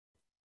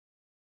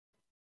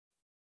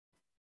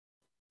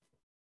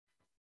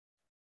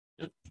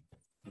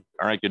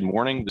All right, good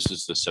morning. This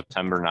is the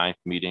September 9th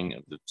meeting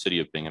of the City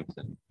of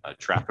Binghamton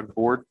Traffic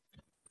Board.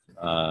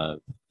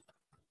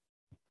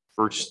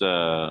 First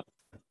item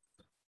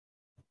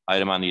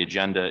on the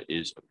agenda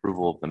is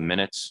approval of the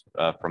minutes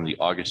from the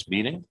August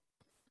meeting. Do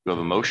you have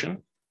a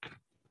motion?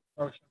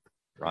 Motion.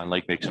 Ron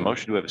Lake makes a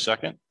motion. Do we have a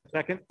second?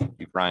 Second.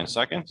 Brian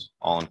seconds.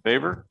 All in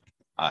favor?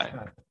 Aye.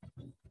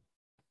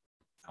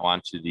 Now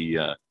on to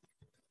the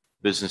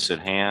business at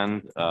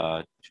hand,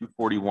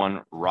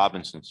 241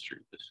 Robinson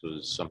Street. This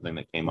was something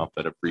that came up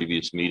at a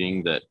previous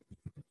meeting that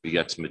we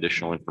got some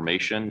additional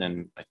information,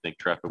 and I think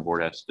Traffic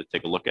Board has to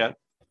take a look at.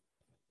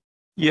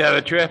 Yeah,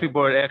 the Traffic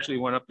Board actually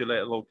went up to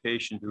that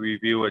location to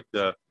review it.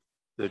 The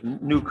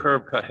new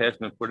curb cut has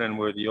been put in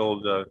where the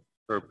old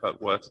curb cut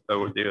was,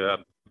 or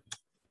the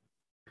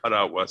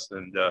cutout was,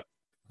 and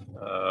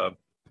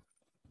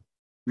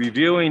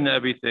reviewing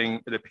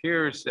everything, it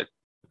appears that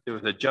there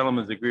was a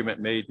gentleman's agreement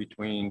made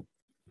between,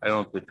 I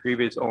don't know if the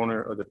previous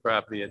owner of the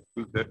property at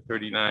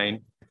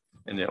 239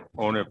 and the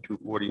owner of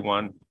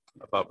 241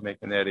 about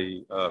making that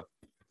a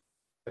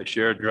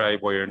shared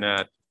driveway or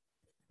not.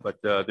 But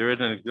there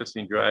is an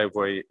existing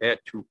driveway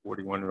at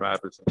 241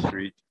 Robinson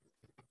Street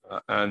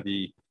on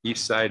the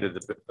east side of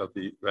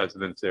the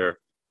residence there.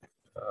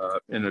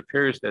 And it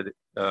appears that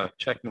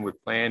checking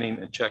with planning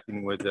and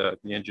checking with the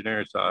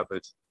engineer's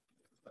office,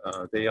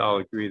 they all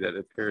agree that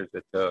it appears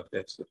that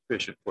that's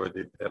sufficient for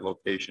that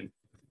location.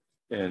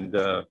 And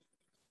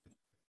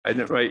I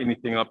didn't write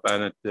anything up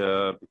on it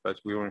because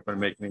we weren't going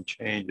to make any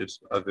changes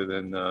other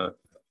than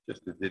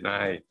just to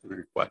deny the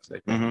request.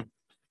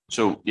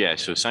 So yeah,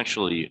 so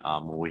essentially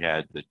when we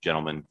had the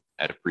gentleman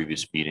at a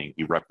previous meeting,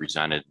 he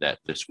represented that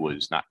this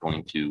was not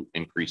going to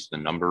increase the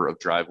number of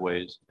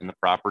driveways in the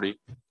property,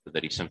 but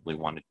that he simply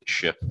wanted to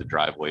shift the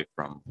driveway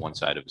from one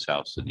side of his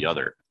house to the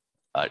other.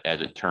 As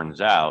it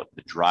turns out,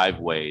 the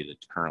driveway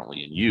that's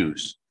currently in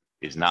use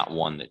is not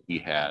one that he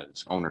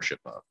has ownership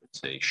of.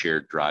 It's a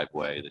shared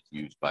driveway that's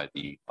used by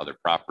the other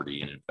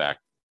property. And in fact,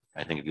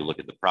 I think if you look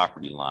at the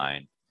property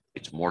line,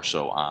 it's more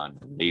so on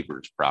the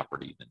neighbor's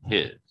property than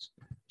his.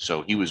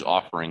 So he was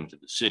offering to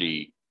the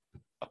city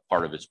a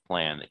part of his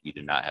plan that he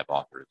did not have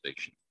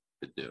authorization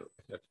to do.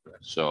 That's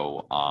correct.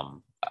 So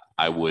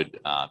I would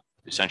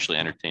essentially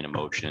entertain a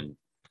motion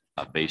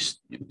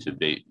based to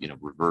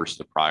reverse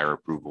the prior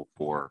approval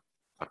for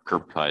a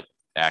curb cut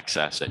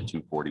access at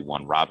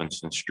 241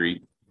 Robinson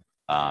Street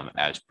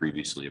as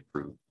previously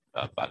approved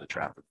by the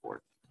Traffic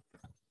Board.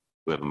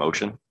 We have a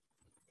motion.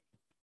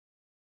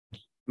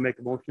 Make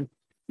a motion.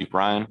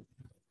 Brian,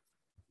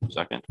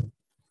 second.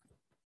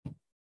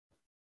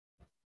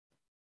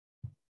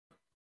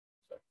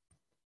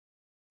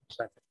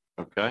 Second.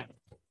 Okay,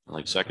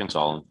 like seconds,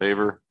 all in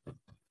favor?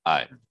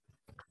 Aye.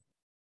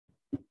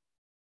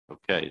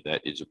 Okay,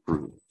 that is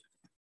approved.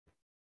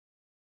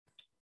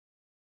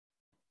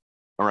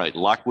 All right,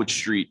 Lockwood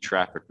Street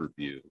traffic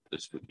review.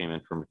 This came in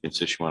from a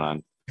constituent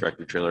on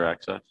tractor trailer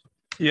access.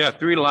 Yeah,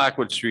 3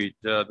 Lockwood Street,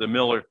 the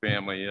Miller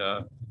family.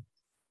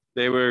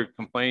 They were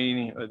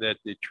complaining that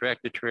the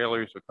tractor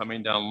trailers were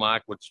coming down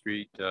Lockwood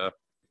Street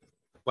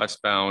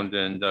westbound,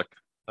 and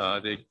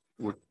they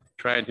were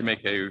trying to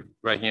make a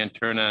right-hand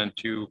turn on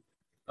to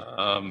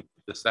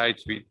the side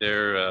street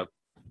there,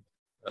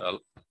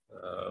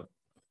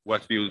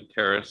 Westview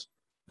Terrace.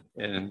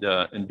 And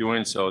in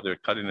doing so, they're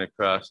cutting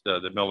across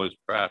the Miller's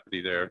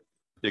property there,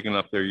 digging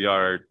up their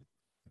yard.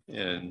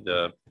 And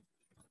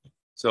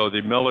so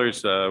the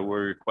Millers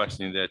were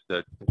requesting that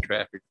the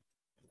traffic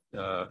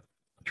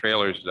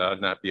trailers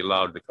not be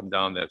allowed to come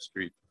down that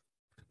street.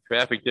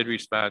 Traffic did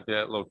respond to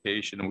that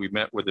location, and we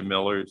met with the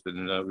Millers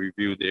and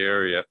reviewed the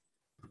area.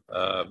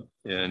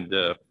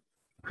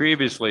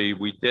 Previously,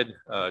 we did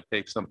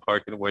take some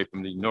parking away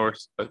from the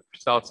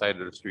south side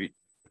of the street,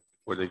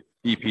 where the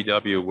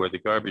DPW, where the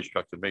garbage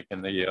trucks are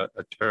making a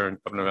turn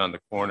coming around the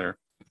corner.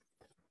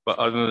 But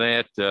other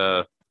than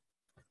that,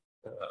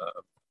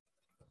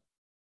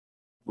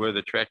 where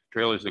the tractor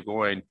trailers are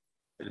going,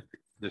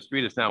 the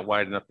street is not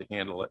wide enough to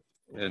handle it.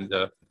 And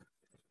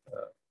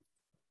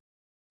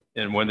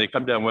when they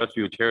come down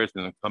Westview Terrace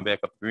and come back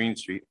up Green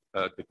Street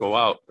to go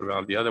out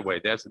around the other way,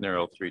 that's a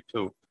narrow street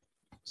too.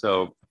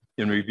 So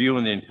in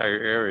reviewing the entire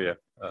area,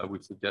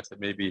 we suggested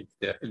maybe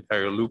the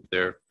entire loop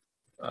there,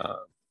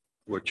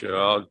 which are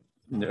all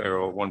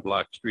narrow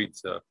 1-block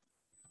streets,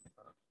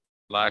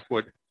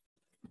 Lockwood,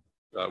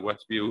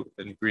 Westview,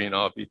 and Green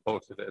all be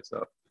posted as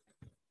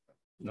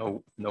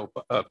no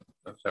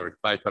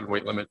 5-ton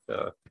weight limit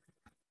or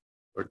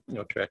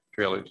tractor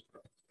trailers.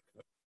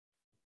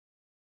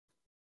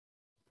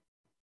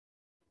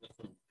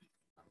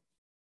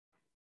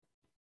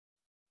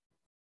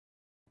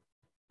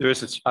 There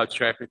is a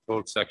traffic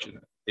code section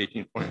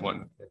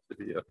 18.1 has to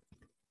be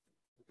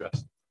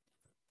addressed.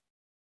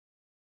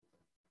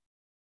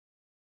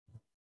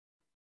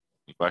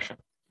 Any question?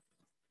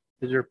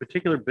 Is there a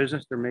particular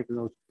business they're making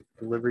those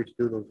deliveries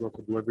to, those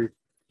local deliveries?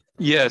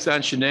 Yes,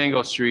 on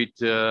Shenango Street,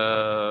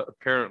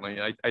 apparently.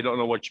 I don't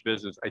know which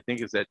business. I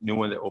think it's that new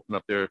one that opened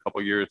up there a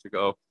couple of years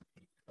ago.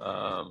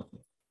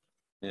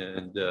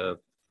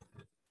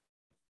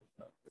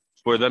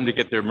 for them to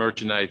get their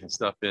merchandise and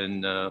stuff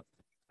in,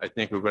 I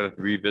think we're going to have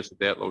to revisit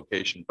that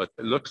location. But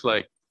it looks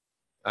like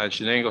on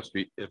Shenango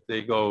Street, if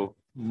they go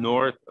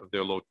north of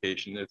their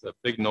location, there's a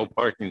big no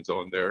parking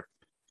zone there.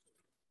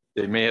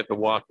 They may have to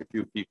walk a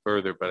few feet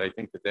further, but I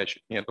think that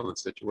should handle the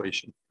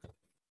situation.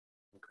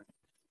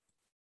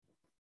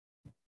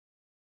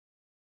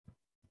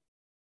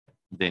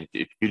 Then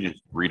if you could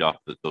just read off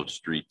those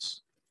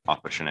streets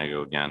off of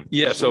Shenango again.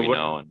 Yeah, just so we what-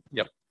 know, and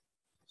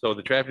So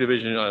the traffic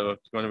division is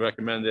going to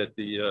recommend that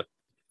the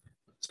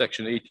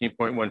section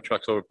 18.1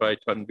 trucks over 5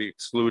 ton be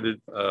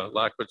excluded.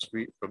 Lockwood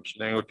Street from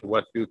Shenango to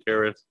Westview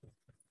Terrace,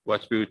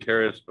 Westview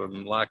Terrace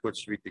from Lockwood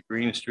Street to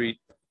Green Street,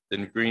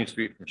 then Green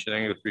Street from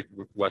Shenango Street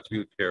to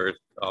Westview Terrace.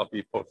 I'll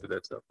be posted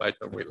as a 5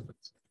 ton weight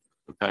limits.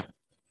 okay.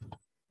 Do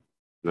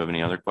you have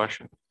any other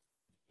questions?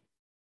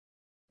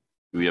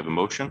 Do we have a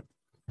motion?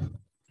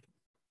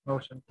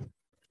 Motion.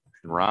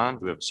 Ron,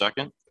 do we have a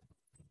second?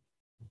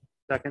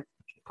 Second.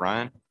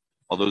 Brian,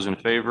 all those in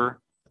favor?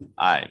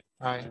 Aye.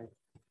 Aye.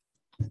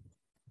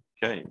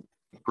 Okay,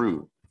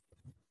 approved.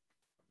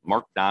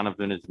 Mark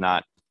Donovan is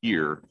not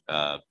here,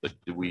 but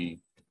do we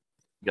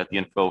got the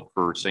info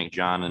for St.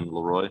 John and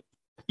Leroy?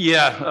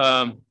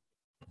 Yeah,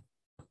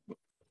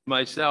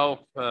 myself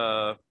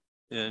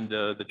and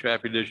the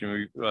traffic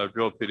division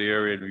drove to the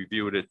area and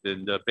reviewed it,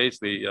 and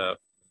basically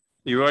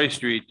Leroy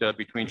Street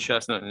between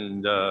Chestnut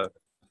and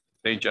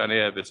St. John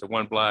Ave, it's a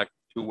 1 block,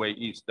 2-way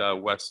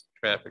east-west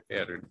traffic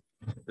pattern.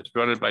 It's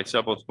fronted by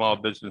several small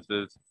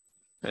businesses,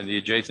 and the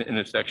adjacent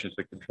intersections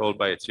are controlled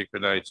by its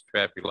synchronized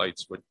traffic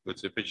lights with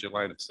sufficient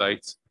line of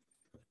sights.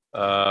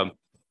 The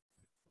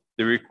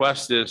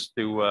request is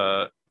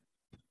to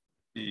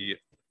the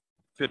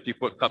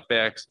 50-foot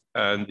cutbacks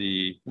on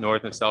the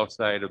north and south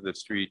side of the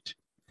street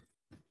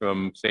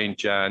from St.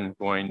 John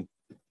going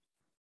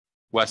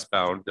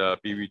westbound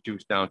be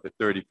reduced down to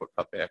 30-foot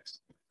cutbacks.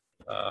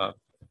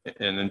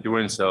 And in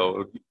doing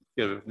so,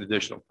 give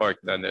additional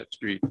parking on that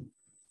street.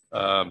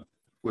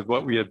 With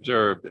what we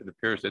observed, it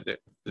appears that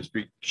the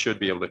street should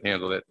be able to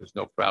handle that. There's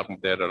no problem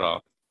with that at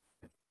all.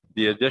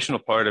 The additional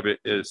part of it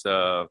is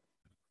the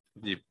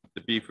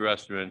beef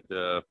restaurant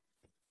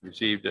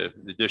received an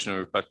additional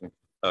request from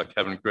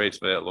Kevin Grace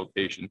for that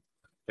location.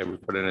 And we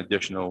put an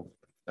additional,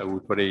 we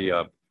put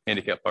a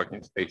handicap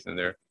parking space in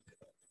there.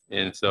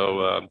 And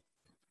so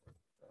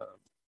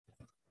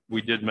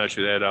we did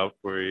measure that out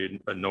for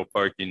a no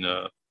parking,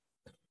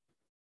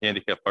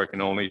 handicap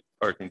parking only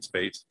parking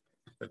space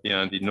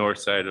on the north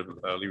side of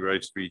Leroy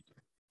Street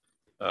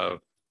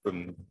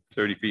from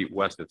 30 feet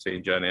west of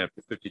St. John Ave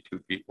to 52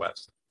 feet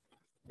west.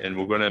 And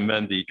we're going to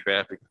amend the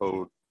traffic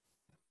code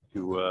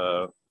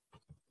to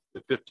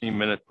the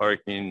 15-minute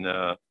parking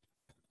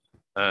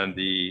on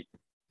the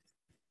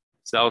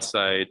south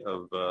side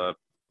of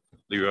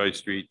Leroy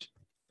Street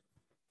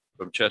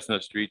from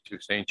Chestnut Street to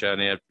St. John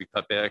Ave, we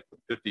cut back from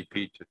 50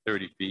 feet to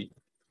 30 feet.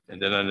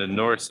 And then on the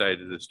north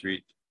side of the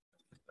street,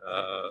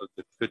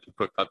 the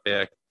 50-foot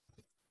cutback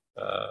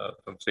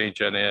from St.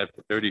 John Ave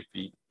to 30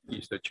 feet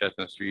east of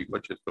Chestnut Street,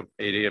 which is from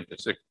 8 a.m.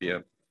 to 6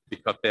 p.m. We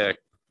cut back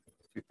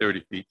to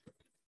 30 feet.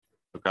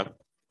 Okay.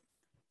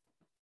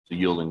 So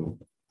yielding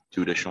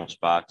 2 additional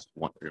spots,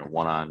 one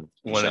on each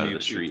One side on of the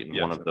each- street, and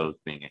yes. one of those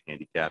being a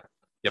handicap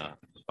Yep.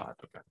 spot.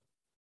 Okay.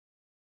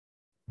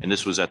 And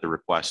this was at the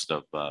request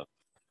of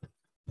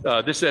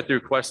This is at the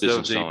request of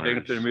Business the owners.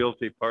 Binghamton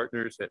Realty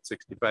Partners at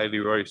 65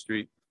 Leroy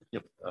Street,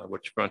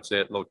 which fronts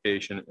that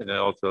location, and then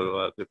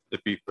also the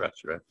beef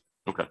restaurant.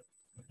 okay.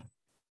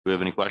 Do we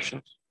have any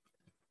questions?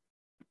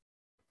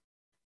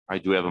 I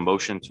do have a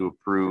motion to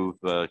approve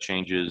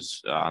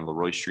changes on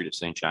Leroy Street at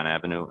St. John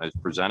Avenue as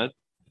presented.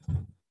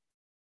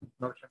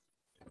 Motion.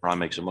 Ron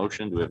makes a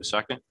motion. Do we have a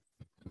second?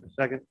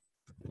 Second.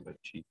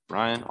 Chief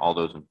Brian, all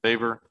those in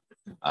favor?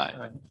 Aye.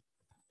 Aye.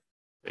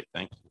 Okay,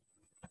 thanks.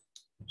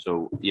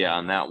 So yeah,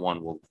 on that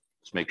one, we'll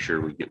just make sure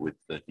we get with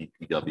the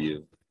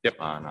DPW Yep.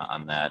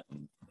 on that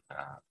and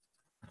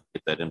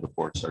get that in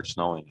before it starts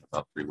snowing in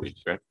about 3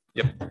 weeks, right?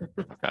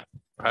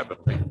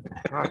 Probably.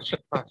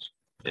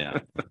 Yeah.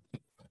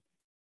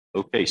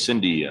 Okay,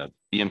 Cindy,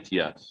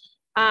 BMTS.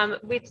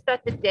 We've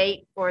set the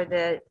date for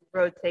the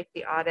road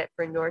safety audit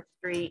for North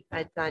Street.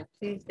 It's on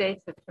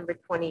Tuesday, September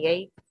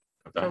 28th,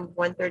 Okay. from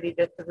 1:30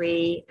 to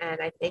 3.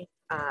 And I think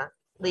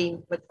Lee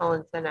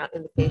McCullen sent out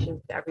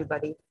invitations to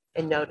everybody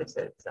and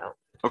notices, so.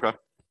 Okay.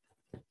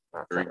 we're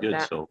all Very set with good.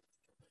 that. So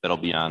that'll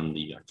be on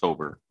the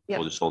October. Yep.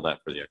 We'll just hold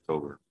that for the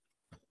October.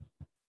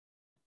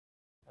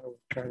 I'll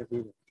try to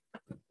do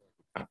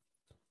that.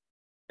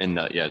 And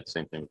yeah,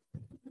 same thing.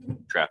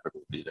 Traffic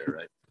will be there,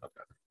 right?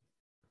 Okay.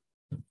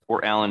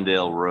 For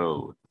Allendale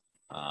Road,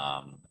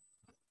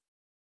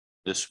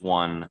 this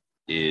one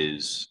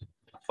is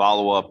a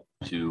follow-up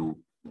to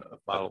a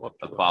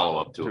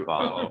follow-up to a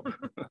follow-up.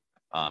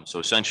 So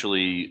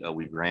essentially,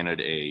 we granted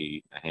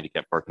a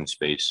handicap parking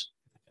space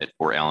at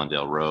Fort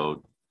Allendale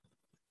Road.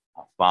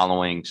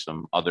 Following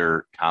some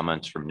other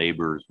comments from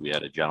neighbors, we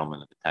had a gentleman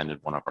that attended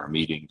one of our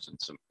meetings and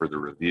some further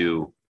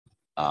review.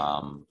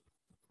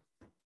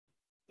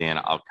 Dan,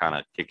 I'll kind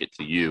of kick it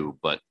to you,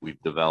 but we've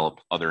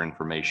developed other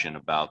information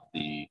about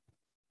the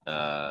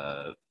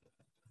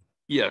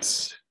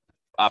Yes.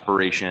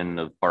 operation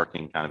of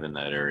parking kind of in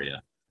that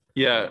area.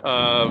 Yeah.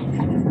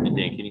 And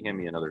Dan, can you hand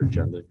me another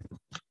agenda?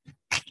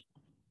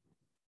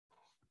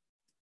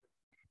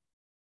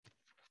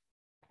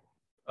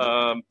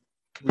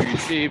 We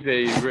received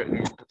a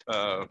written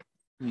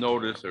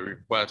notice or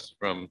request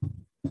from,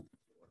 one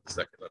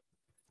second, let me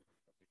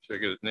make sure I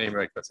get his name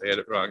right because I had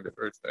it wrong the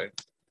first time.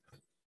 I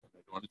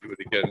don't want to do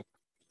it again.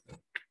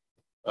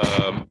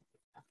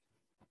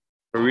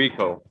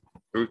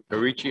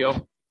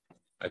 Pariccio.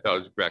 I thought it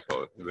was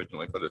Greco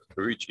originally, but it's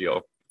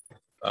Pariccio.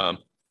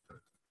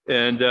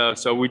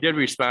 So we did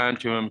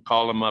respond to him,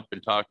 call him up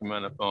and talk to him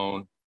on the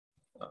phone.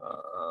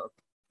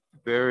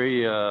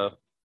 Very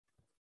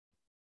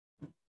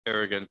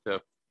arrogant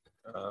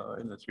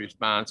in this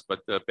response,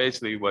 but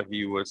basically what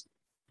he was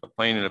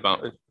complaining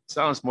about, it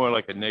sounds more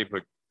like a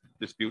neighborhood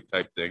dispute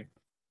type thing.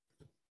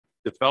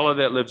 The fellow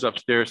that lives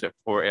upstairs at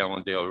 4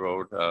 Allendale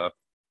Road,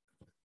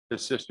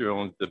 his sister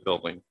owns the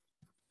building.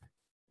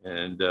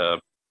 And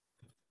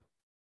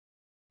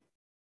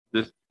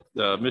this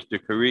Mr.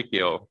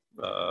 Caricchio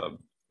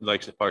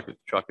likes to park his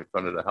truck in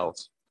front of the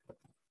house.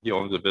 He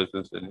owns a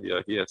business and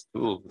he has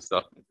tools and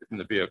stuff in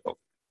the vehicle.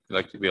 He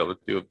likes to be able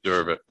to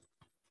observe it.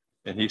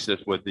 And he says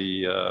with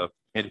the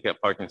handicap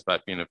parking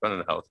spot being in front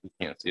of the house, he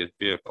can't see his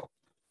vehicle.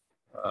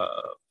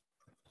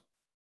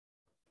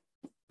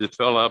 The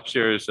fellow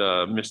upstairs,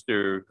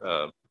 Mr.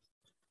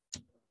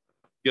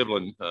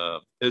 Giblin,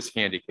 is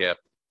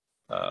handicapped.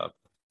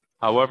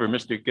 However,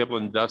 Mr.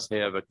 Giblin does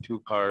have a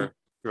 2-car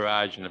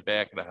garage in the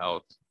back of the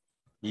house.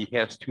 He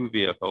has 2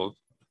 vehicles,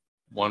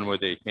 one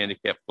with a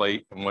handicap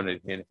plate and one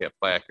with a handicap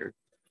placard.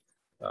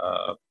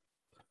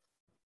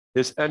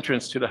 His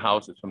entrance to the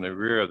house is from the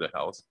rear of the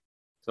house.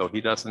 So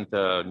he doesn't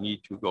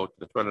need to go to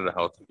the front of the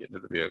house to get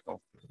into the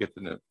vehicle, get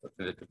to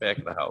the back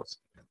of the house.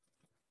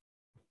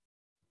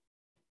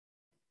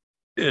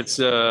 It's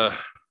a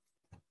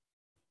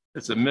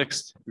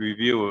mixed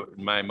review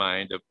in my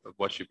mind of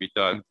what should be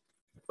done,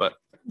 but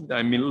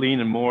I'm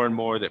leaning more and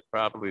more that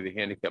probably the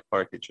handicap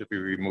parking should be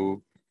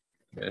removed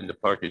and the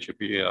parking should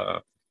be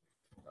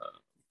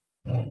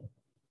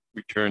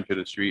returned to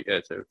the street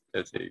as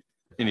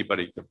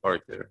anybody can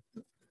park there.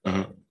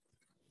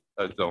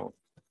 Zone.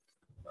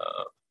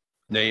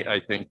 Nate, I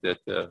think that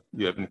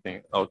you have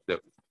anything else that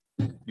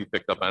you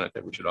picked up on it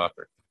that we should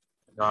offer?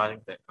 No, I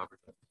think that covers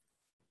it.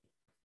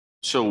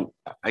 So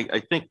I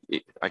think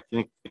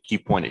the key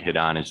point it hit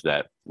on is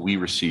that we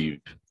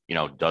received,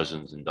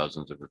 dozens and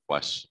dozens of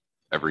requests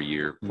every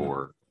year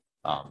for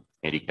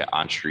handicap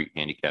on-street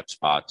handicap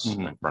spots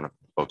in front of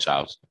folks'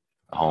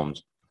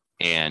 homes.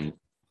 And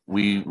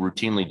we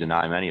routinely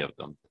deny many of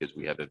them because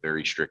we have a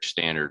very strict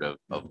standard of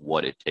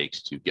what it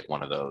takes to get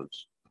one of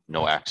those.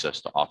 No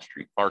access to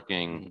off-street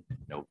parking,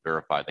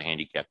 verify the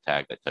handicap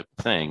tag, that type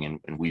of thing.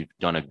 And we've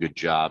done a good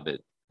job at,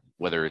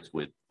 whether it's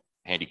with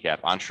handicap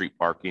on-street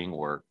parking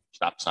or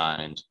stop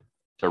signs,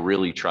 to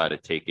really try to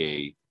take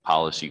a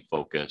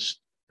policy-focused,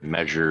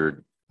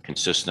 measured,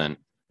 consistent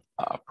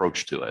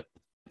approach to it.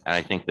 And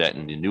I think that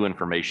in the new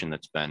information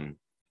that's been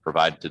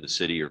provided to the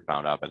city or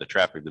found out by the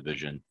traffic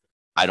division,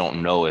 I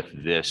don't know if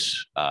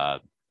this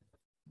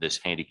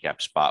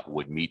handicap spot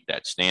would meet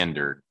that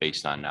standard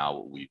based on now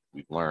what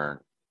we've learned,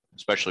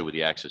 especially with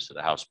the access to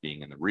the house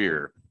being in the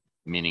rear,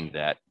 meaning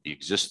that the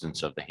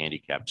existence of the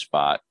handicap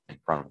spot in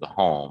front of the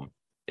home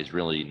is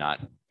really not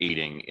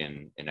aiding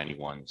in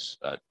anyone's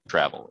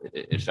travel.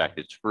 In fact,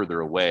 it's further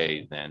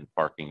away than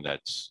parking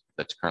that's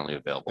currently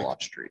available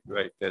off street.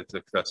 Right, that's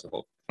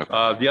accessible.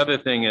 Okay. The other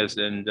thing is,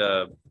 and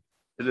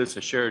it is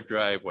a shared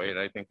driveway, and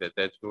I think that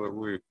that's where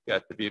we've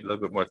got to be a little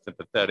bit more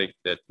sympathetic,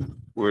 that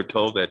we're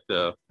told that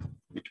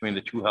between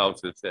the 2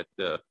 houses that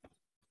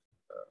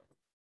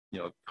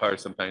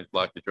cars sometimes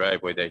block the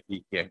driveway, that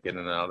he can't get in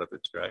and out of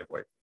his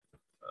driveway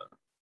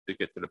to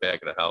get to the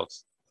back of the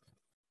house.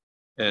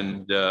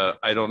 And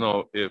I don't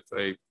know if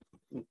it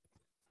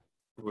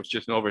was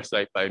just an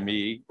oversight by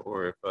me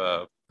or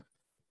if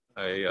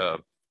I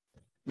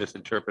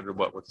misinterpreted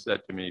what was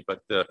said to me,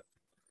 but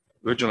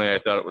originally I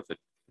thought it was a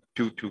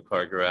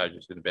two-car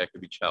garages in the back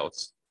of each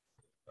house.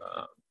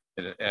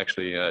 And it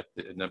actually at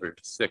number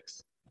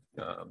 6,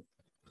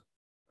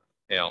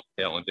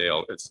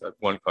 Allendale, it's a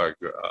 1-car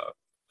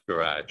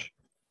garage.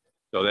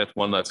 So that's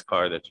one less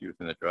car that's used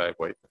in the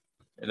driveway.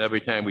 And every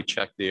time we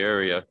check the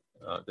area,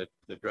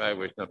 the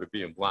driveway is never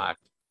being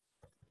blocked.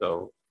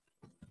 So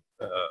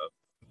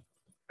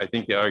I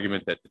think the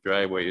argument that the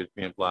driveway is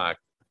being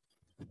blocked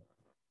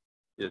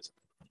is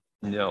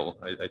no.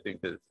 I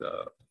think that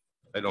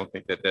I don't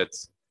think that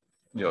that's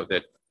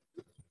that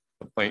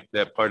complaint,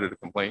 that part of the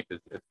complaint is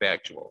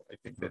factual. I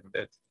think that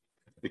that's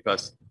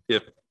because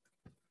if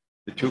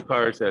the 2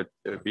 cars that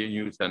are being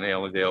used on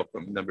Allendale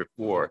from number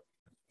 4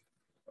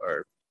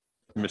 are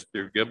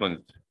Mr.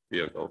 Giblin's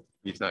vehicle,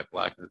 he's not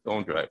blocking his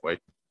own driveway.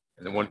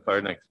 And the 1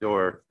 car next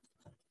door,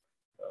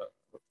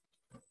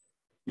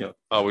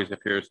 always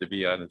appears to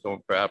be on his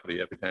own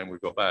property every time we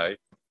go by.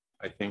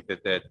 I think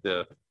that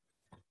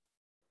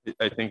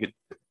I think it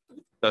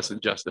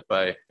doesn't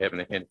justify having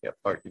a handicap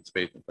parking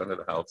space in front of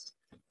the house.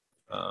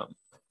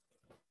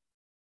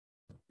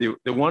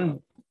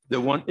 The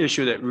one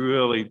issue that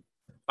really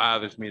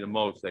bothers me the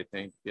most, I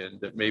think, and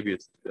that maybe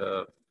it's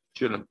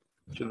shouldn't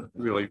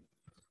really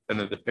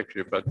enter the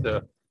picture, but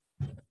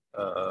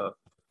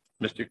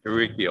Mr.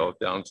 Caricchio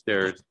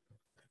downstairs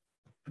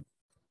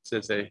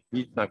says that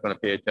he's not going to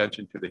pay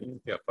attention to the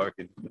handicap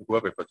parking,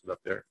 whoever puts it up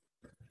there.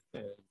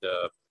 And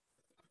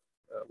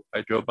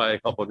I drove by a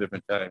couple of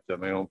different times on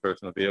my own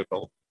personal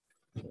vehicle.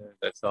 And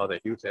I saw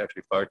that he was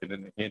actually parking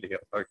in the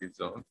handicap parking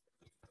zone.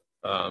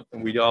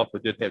 And we also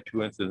did have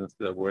 2 incidents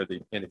where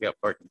the handicap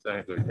parking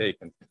signs were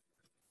taken.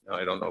 Now,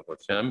 I don't know if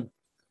it's him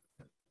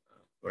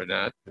or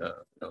not,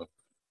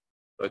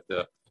 but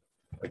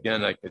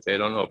again, like I say, I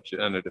don't know if it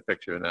should enter the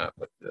picture or not,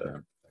 but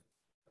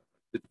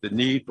the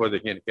need for the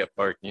handicap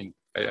parking,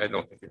 I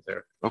don't think it's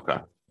there. Okay.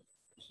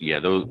 Yeah,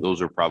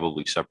 those are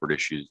probably separate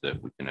issues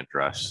that we can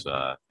address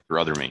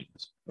through other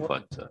means,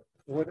 but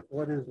What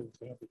is his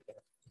handicap?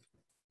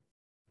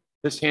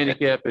 This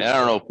handicap I is,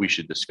 don't know if we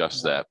should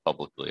discuss that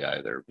publicly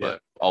either,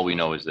 but all we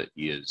know is that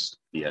he has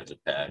a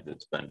tag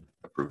that's been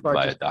approved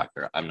by a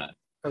doctor. I'm not,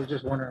 I was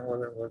just wondering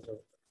whether it was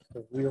a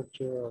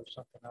wheelchair or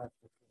something else.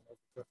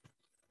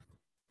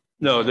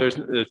 no, there's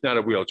not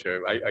a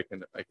wheelchair. I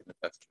can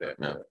attest to that.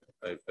 Yeah.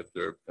 I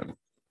observed him.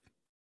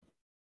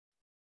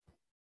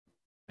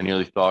 any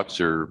other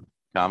thoughts or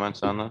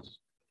comments on this?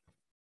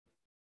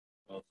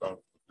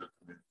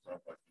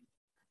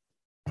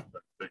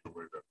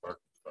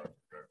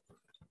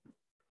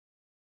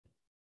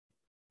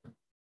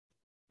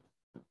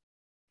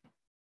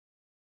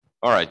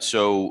 All right,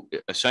 so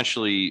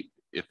essentially,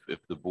 if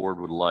the board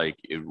would like,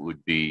 it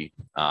would be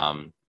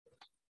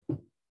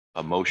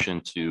a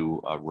motion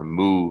to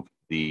remove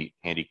the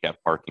handicap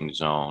parking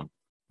zone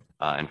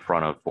in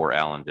front of 4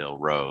 Allendale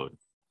Road,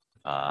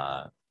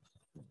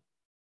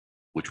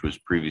 which was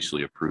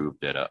previously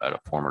approved at a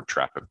former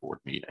traffic board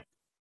meeting.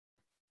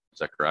 Is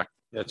that correct?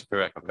 That's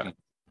correct. Okay.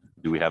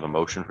 Do we have a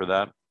motion for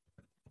that?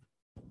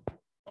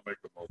 I'll make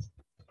a motion.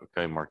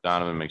 Okay, Mark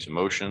Donovan makes a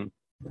motion.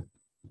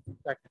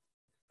 Second.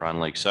 Ron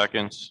Lake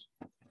seconds.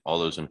 All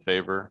those in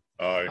favor?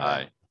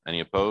 Aye. Any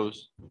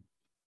opposed?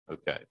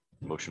 Okay,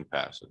 motion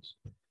passes.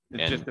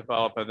 And just to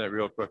follow up on that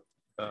real quick,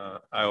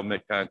 I'll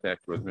make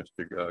contact with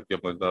Mr.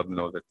 Giblin, let him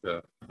know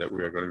that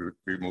we are going to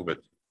remove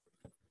it.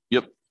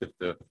 Yep.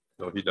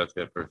 So he does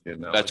have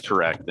firsthand knowledge. That's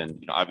correct.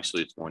 And,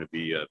 obviously it's going to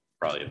be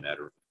probably a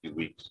matter of a few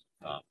weeks,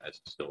 as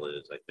it still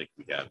is. I think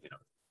we have,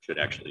 should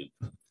actually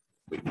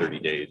wait 30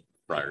 days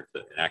prior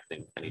to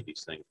enacting any of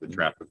these things with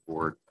traffic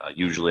board.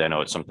 Usually I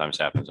know it sometimes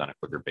happens on a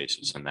quicker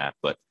basis than that,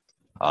 but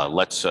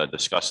let's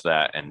discuss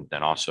that. And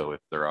then also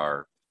if there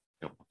are,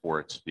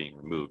 before it's being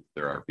removed,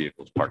 there are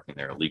vehicles parking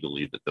there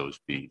illegally, that those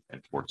be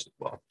enforced as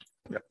well.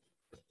 Yep.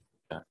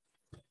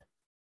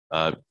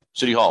 Okay.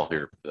 City Hall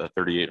here,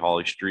 38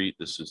 Holly Street.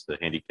 This is the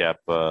handicap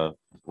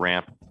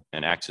ramp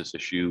and access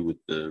issue with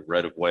the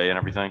right of way and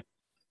everything.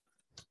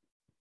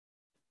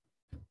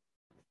 I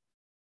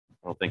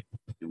don't think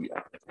we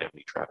have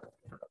any traffic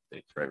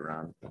updates right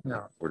around.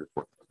 No.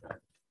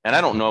 And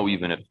I don't know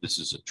even if this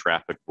is a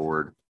traffic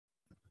board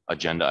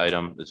agenda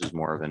item. This is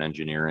more of an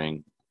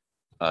engineering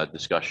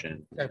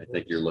discussion. I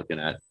think you're looking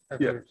at.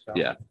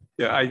 Yeah.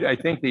 Yeah, I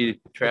think the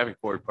traffic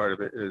board part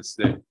of it is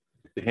the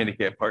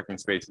handicap parking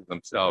spaces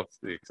themselves,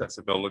 the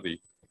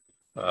accessibility.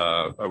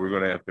 Are we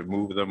going to have to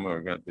move them, or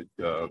going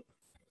to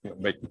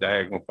make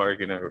diagonal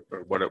parking, or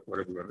what are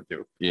we going to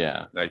do?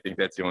 Yeah. And I think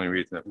that's the only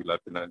reason that we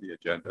left it on the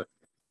agenda.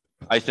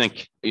 I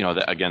think,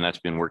 that again, that's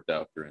been worked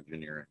out through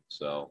engineering.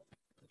 So,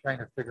 Trying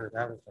to figure it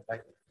out.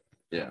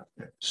 yeah.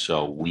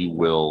 So we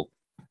will,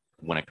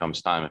 when it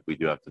comes time, if we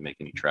do have to make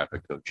any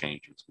traffic code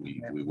changes,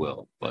 we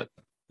will, but.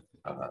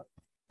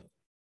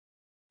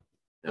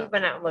 We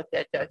went out and looked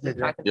at those, just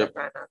talking Yep.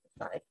 about on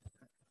the side.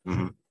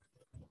 Mhm.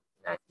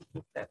 Not to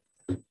keep that.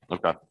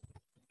 Okay.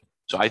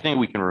 So I think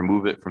we can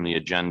remove it from the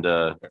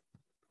agenda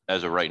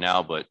as of right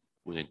now, but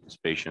with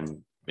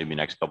anticipation, maybe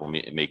next couple,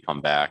 it may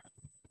come back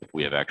if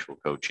we have actual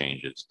code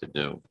changes to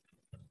do.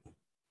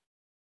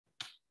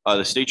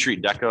 The State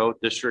Street Deco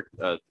District,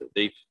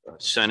 they've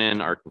sent in,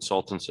 our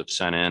consultants have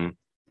sent in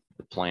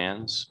the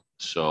plans.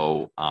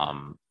 So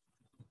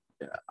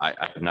I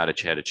have not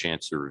had a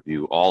chance to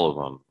review all of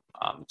them.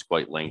 It's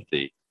quite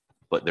lengthy,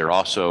 but they're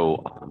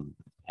also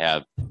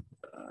have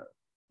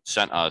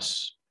sent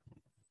us,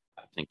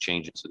 I think,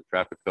 changes to the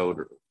traffic code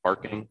or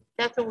parking.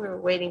 That's what we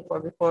were waiting for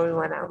before we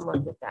went out and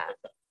looked at that.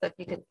 So if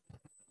you could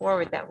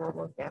forward that, we'll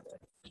look at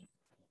it.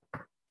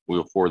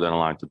 We'll forward that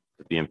along to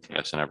the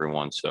BMTS and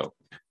everyone. So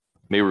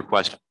may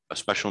request a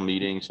special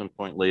meeting some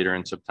point later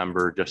in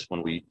September, just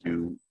when we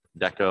do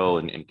deco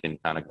and can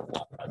kind of go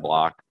block by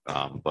block.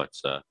 But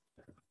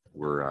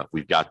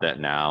we've got that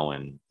now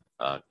and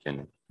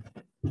can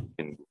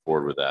move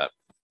forward with that.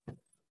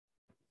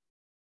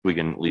 We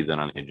can leave that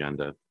on the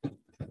agenda.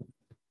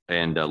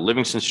 And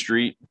Livingston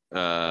Street,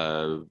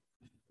 BMTS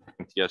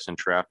and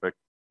traffic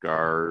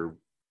are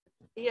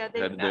Yeah,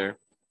 they, headed there.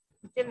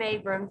 Jim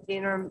Abrams, the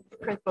interim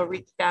principal,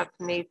 reached out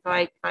to me, so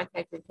I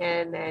contacted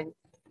him, and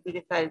we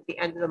decided the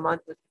end of the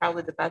month was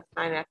probably the best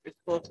time after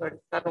school sort of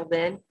settled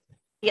in.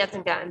 He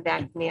hasn't gotten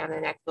back to me on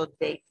an actual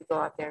date to go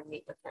out there and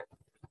meet with him.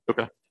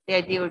 Okay. The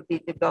idea would be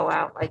to go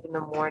out like in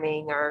the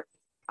morning or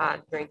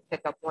during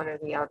pickup, one or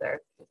the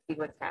other, to see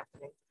what's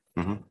happening.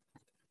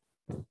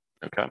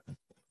 Okay.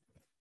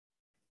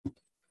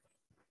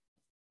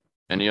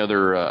 Any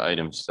other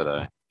items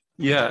today?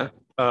 Yeah,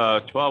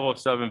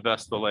 1207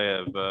 Vestal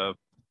Ave.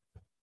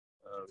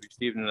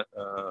 Received a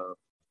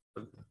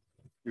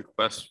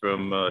request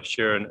from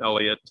Sharon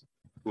Elliott,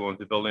 who owns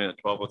the building at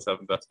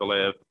 1207 Vestal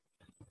Ave.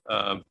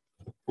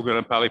 We're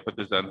going to probably put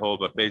this on hold,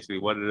 but basically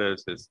what it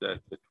is that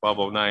the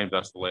 1209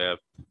 Vestal Ave,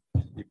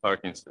 the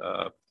parking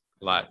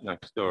lot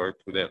next door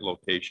to that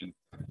location,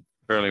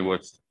 apparently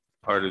was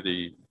part of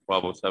the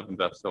 1207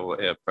 Vestal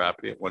Ave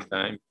property at one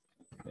time.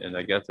 And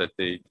I guess that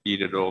they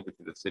deeded over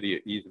to the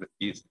city easement,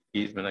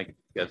 I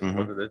guess is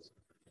what it is.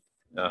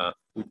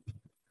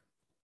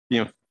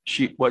 You know,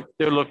 what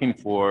they're looking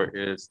for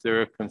is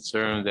they're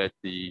concerned that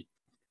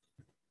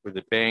with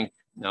the bank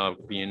now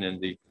being in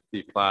the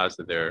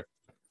plaza there,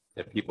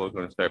 that people are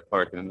going to start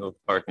parking in those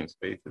parking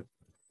spaces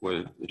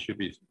where it should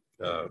be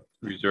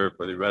reserved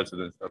for the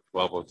residents of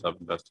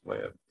 1207 Vestal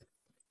Ave.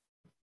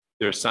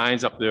 There are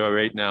signs up there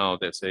right now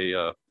that say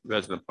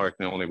resident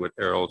parking only with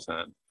arrows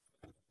on.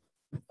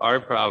 Our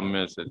problem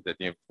is that the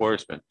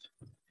enforcement,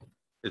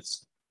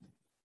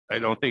 I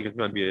don't think it's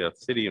going to be a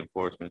city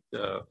enforcement.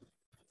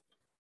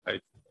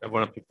 I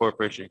went up to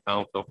Corporation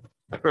Council.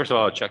 First of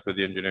all, I checked with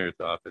the engineer's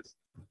office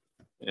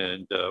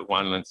and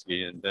Juan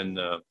Linsky, and then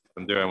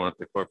from there I went up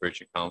to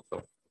Corporation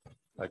Council.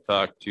 I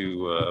talked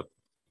to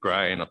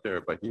Brian up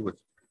there, but he was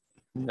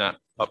not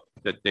up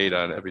to date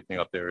on everything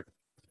up there.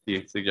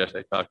 He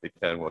suggested I talk to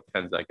Ken. Well,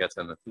 Ken's, I guess,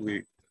 on a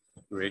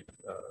 3-week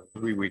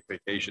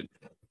vacation.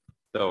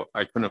 So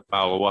I couldn't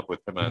follow up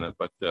with him on it,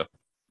 but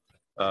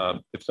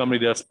if somebody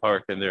does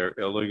park in there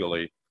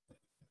illegally,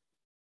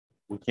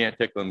 we can't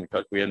take them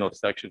because we have no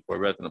section for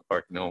resident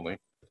parking only.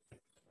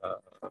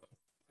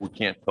 We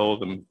can't tow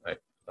them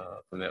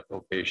from that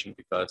location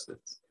because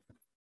it's,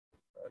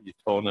 you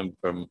tow them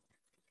from,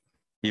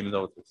 even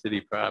though it's a city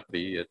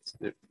property,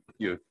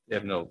 you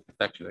have no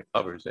section that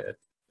covers that.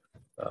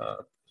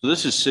 So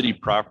this is city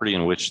property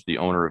in which the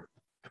owner of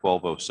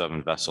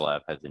 1207 Vestal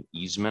Ave has an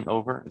easement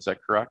over. Is that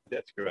correct?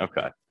 That's correct.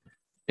 Okay.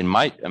 In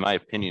my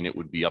opinion, it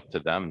would be up to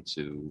them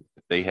to,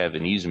 if they have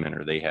an easement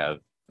or they have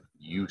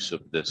use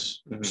of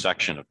this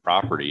section of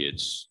property,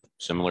 it's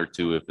similar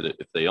to if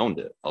they owned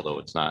it, although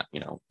it's not,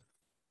 you know,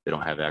 they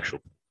don't have actual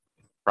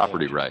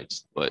property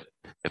rights. But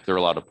if they're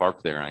allowed to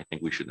park there, I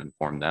think we should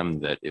inform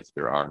them that if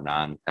there are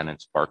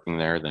non-tenants parking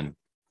there, then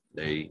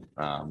they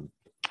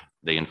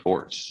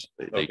enforce,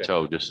 they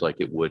tow, just like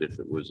it would if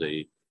it was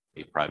a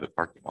private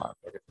parking lot.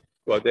 Okay.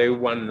 Well, they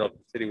want to know if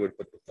the city would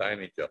put the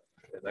signage up,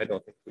 and I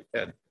don't think we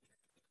can.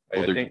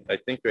 I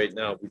think right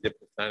now we did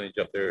put signage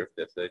up there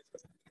that says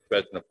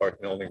resident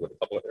parking only with a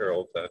couple of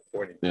arrows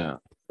pointing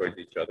towards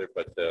each other.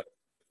 But as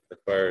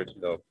far as,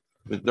 you know,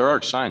 there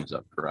are signs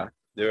up, correct?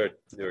 there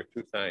are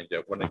two signs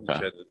that one of each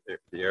end of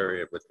the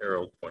area with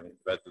arrows pointing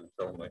residents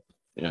only.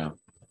 Yeah.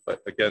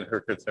 But again,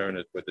 her concern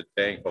is with the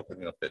bank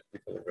opening up that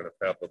people are going to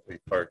probably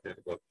park there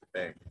to go to the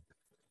bank.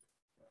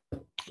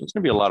 There's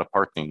going to be a lot of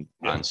parking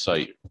on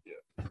site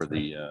for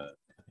the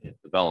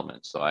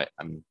development. So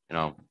I'm, you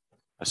know,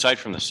 aside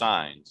from the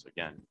signs,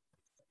 again,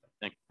 I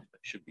think that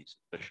should be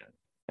sufficient.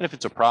 And if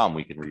it's a problem,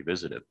 we can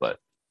revisit it. But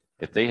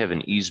if they have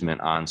an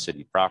easement on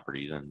city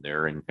property, then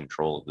they're in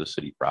control of the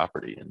city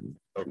property, and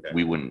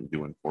we wouldn't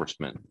do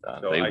enforcement.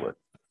 They would.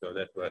 So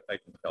that's what I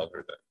can tell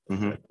her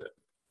that, that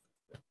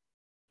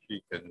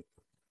she can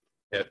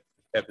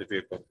have the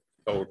vehicle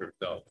towed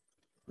herself.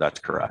 That's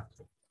correct.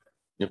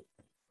 Yep.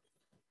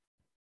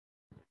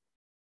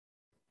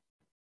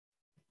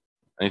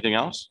 Anything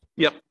else?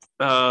 Yep.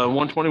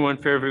 121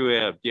 Fairview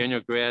Ave,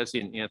 Daniel Grassi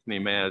and Anthony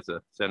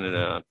Mazza sent in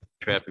a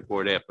traffic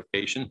board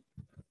application.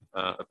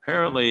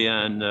 Apparently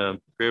on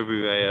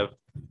Fairview Ave,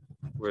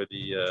 where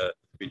the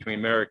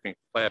between Merrick and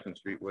Clapham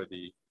Street, where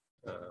the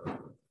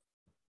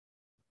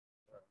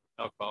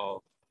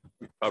alcohol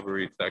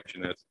recovery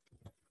section is,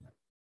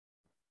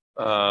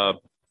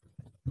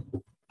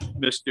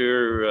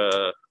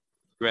 Mr.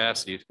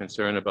 Grassi is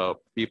concerned about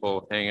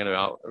people hanging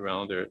out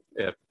around there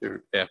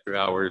after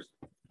hours.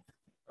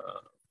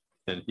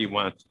 And he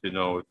wants to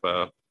know if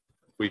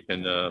we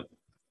can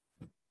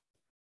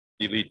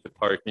delete the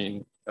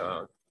parking,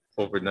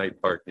 overnight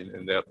parking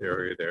in that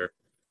area there.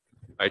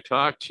 I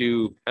talked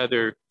to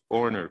Heather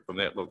Horner from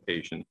that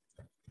location.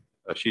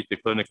 She's the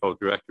clinical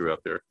director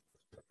up there.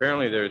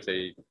 Apparently there's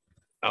a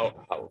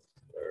outhouse,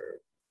 or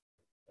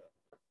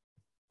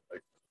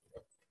like,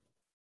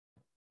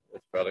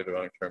 that's probably the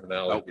wrong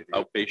terminology.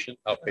 Outpatient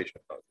house.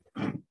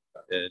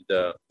 And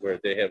where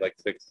they have like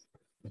six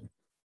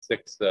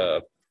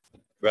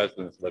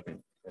residents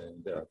living,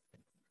 and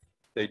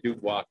they do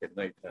walk at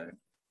nighttime.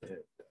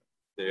 And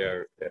they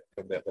are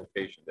from that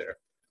location there,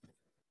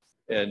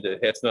 and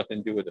it has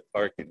nothing to do with the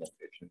parking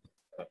location.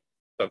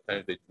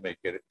 Sometimes they may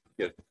get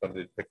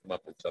somebody to pick them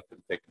up and stuff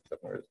and take them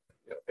somewhere,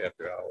 you know,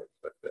 after hours.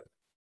 But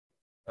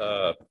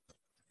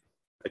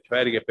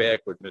tried to get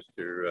back with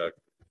Mr.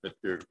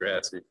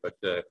 Grassi, but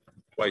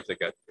twice I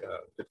got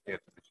just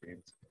answer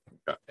machines.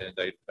 And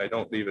I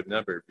don't leave a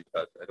number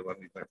because I don't want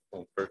to leave my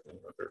phone personal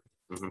number.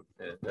 Mhm.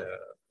 And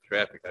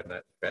traffic, I'm not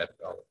in traffic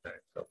all the time,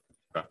 so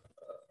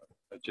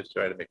I just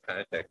try to make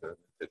contact with them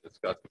to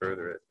discuss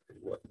further as to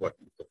what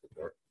he's looking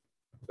for.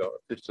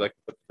 So just like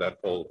put that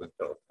hold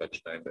until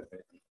such time that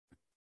maybe.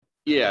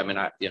 Yeah, I mean,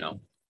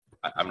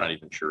 I'm not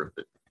even sure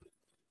if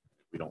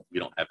we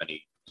don't have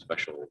any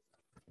special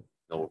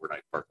no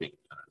overnight parking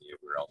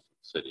anywhere else in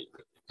the city.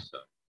 So,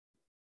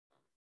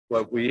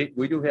 Well, we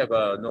do have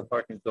no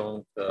parking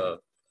zones.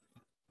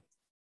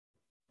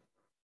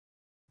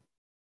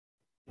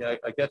 Yeah,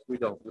 I guess we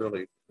don't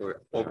really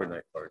for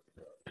overnight parking.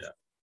 Yeah.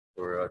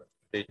 For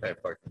daytime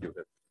parking, do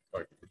have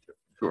parking.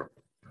 sure.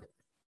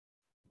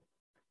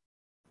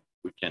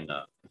 We can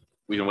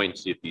wait and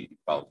see if he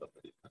follows up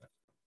with you.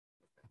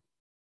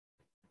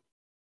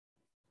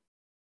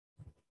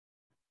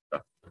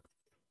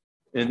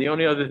 And the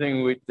only other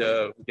thing we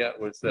got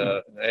was,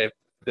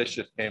 this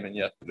just came in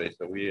yesterday,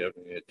 so we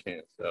haven't had a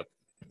chance. I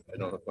don't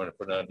know if we're going to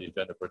put it on the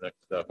agenda for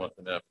next month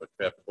and a half, but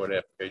traffic court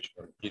application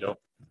from Tito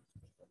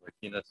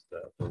Martinez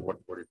for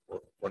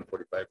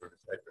 145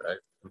 Riverside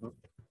Drive.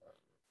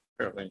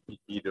 Apparently, he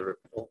either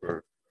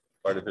over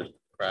part of his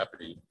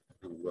property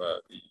to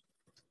the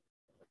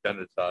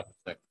attendant's office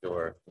next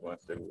door. He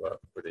wants to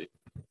put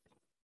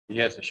he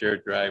has a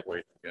shared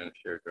driveway,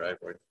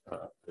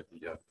 with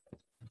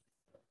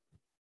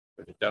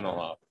the dental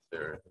office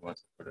there. He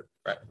wants to put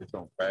his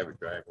own private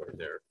driveway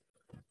there.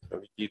 So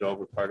he deed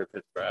over part of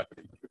his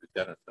property to the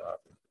dentist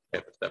office,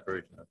 have a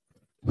separation of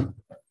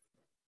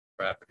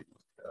property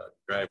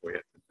driveway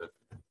entrance,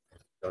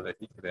 so that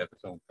he could have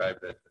his own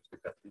private entrance,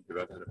 because he's the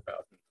resident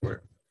of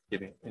where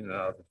getting in and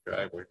out of his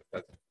driveway,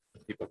 because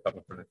people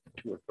coming from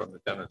to and from the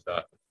dentist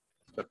office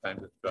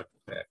sometimes obstruct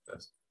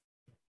access.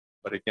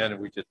 But again,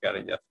 we just got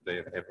it yesterday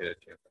and have had a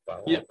chance to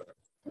follow Yeah. up on it.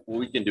 What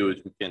we can do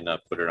is we can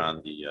put it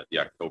on the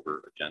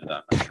October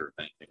agenda. I'm not sure if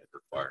anything is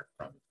required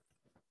from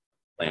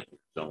planning and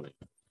zoning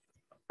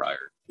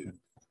prior to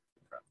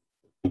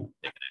taking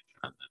action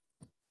on that.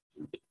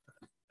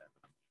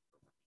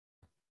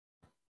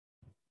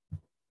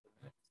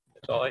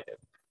 That's all I have.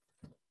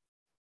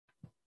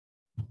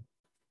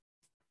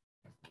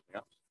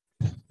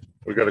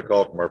 We got a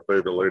call from our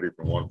favorite lady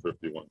from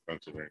 151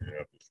 Pennsylvania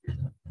Avenue Street.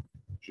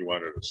 She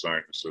wanted a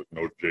sign that says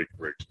no Jake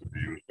brakes to be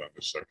used on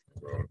this section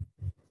of the road.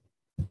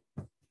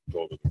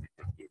 Told her that we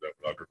couldn't do that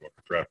without her going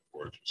to traffic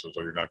court. She says,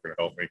 "Oh, you're not going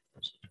to help me." I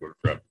said, "Go to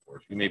traffic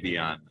court." You may be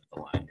on the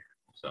line here,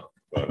 so.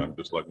 But I'm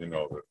just letting you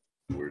know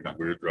that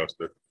we addressed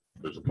it.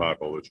 There's a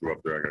pothole issue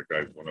up there. I got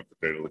guys going up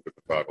today to look at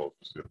the potholes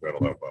to see if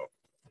that'll help out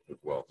as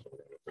well. So we're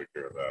going to take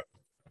care of that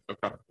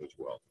as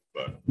well.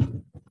 But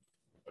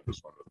I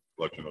just wanted to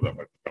let you know that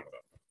might be coming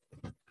up.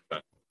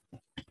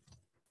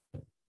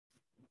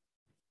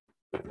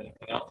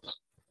 Anything else?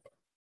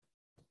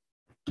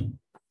 We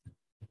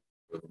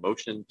have a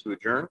motion to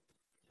adjourn.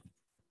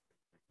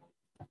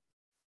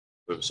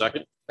 We have a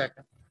second?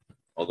 Second.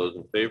 All those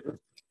in favor?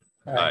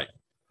 Aye. Aye.